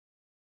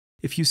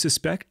If you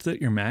suspect that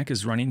your Mac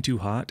is running too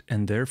hot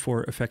and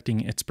therefore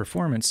affecting its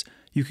performance,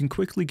 you can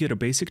quickly get a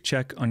basic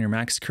check on your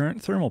Mac's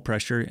current thermal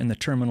pressure in the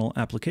terminal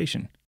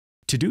application.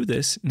 To do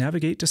this,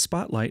 navigate to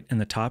Spotlight in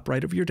the top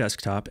right of your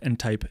desktop and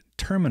type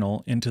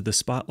Terminal into the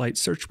Spotlight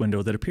search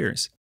window that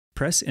appears.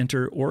 Press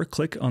Enter or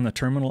click on the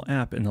Terminal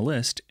app in the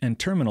list, and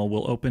Terminal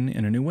will open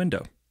in a new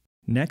window.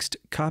 Next,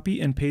 copy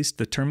and paste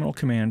the terminal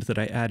command that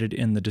I added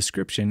in the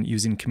description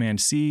using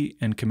Command-C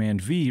and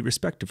Command-V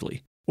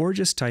respectively. Or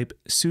just type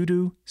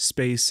sudo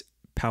space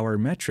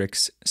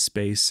powermetrics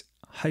space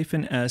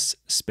 -s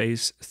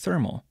space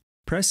thermal.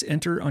 Press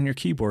Enter on your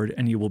keyboard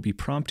and you will be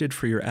prompted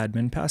for your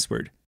admin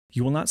password.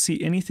 You will not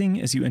see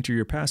anything as you enter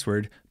your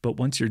password, but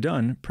once you're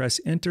done, press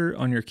Enter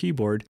on your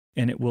keyboard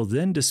and it will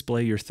then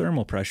display your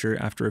thermal pressure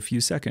after a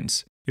few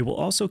seconds. It will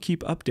also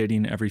keep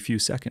updating every few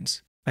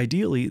seconds.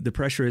 Ideally, the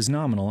pressure is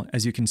nominal,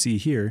 as you can see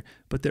here,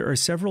 but there are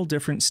several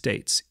different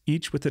states,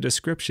 each with a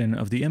description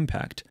of the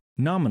impact.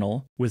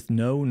 Nominal, with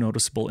no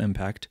noticeable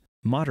impact;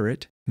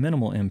 moderate,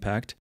 minimal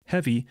impact;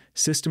 heavy,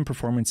 system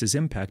performance is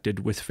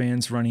impacted with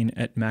fans running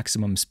at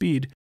maximum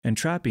speed; and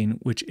trapping,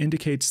 which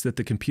indicates that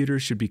the computer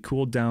should be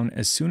cooled down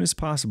as soon as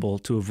possible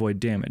to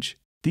avoid damage.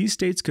 These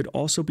states could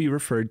also be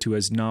referred to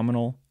as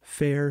nominal,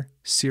 fair,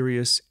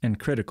 serious, and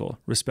critical,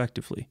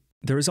 respectively.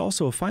 There is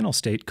also a final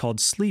state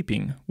called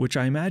sleeping, which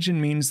I imagine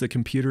means the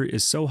computer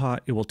is so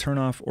hot it will turn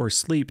off or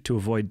sleep to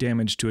avoid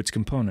damage to its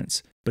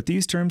components. But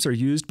these terms are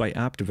used by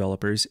app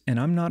developers, and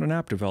I'm not an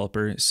app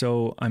developer,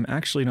 so I'm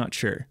actually not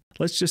sure.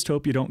 Let's just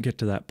hope you don't get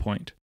to that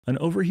point. An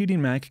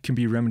overheating Mac can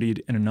be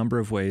remedied in a number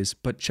of ways,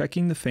 but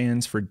checking the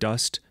fans for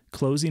dust,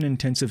 closing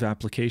intensive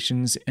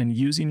applications, and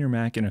using your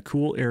Mac in a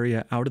cool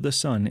area out of the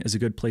sun is a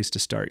good place to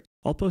start.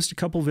 I'll post a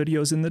couple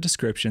videos in the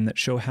description that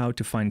show how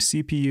to find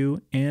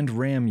CPU and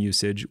RAM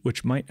usage,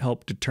 which might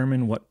help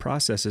determine what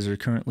processes are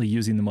currently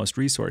using the most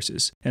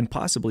resources, and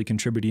possibly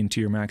contributing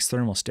to your Mac's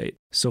thermal state.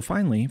 So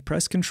finally,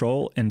 press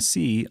Ctrl and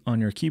C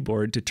on your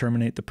keyboard to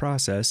terminate the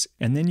process,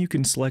 and then you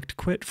can select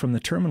Quit from the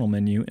terminal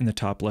menu in the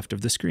top left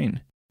of the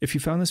screen. If you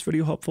found this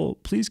video helpful,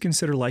 please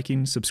consider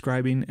liking,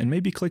 subscribing, and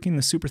maybe clicking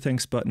the super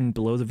thanks button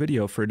below the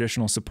video for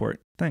additional support.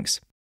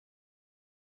 Thanks.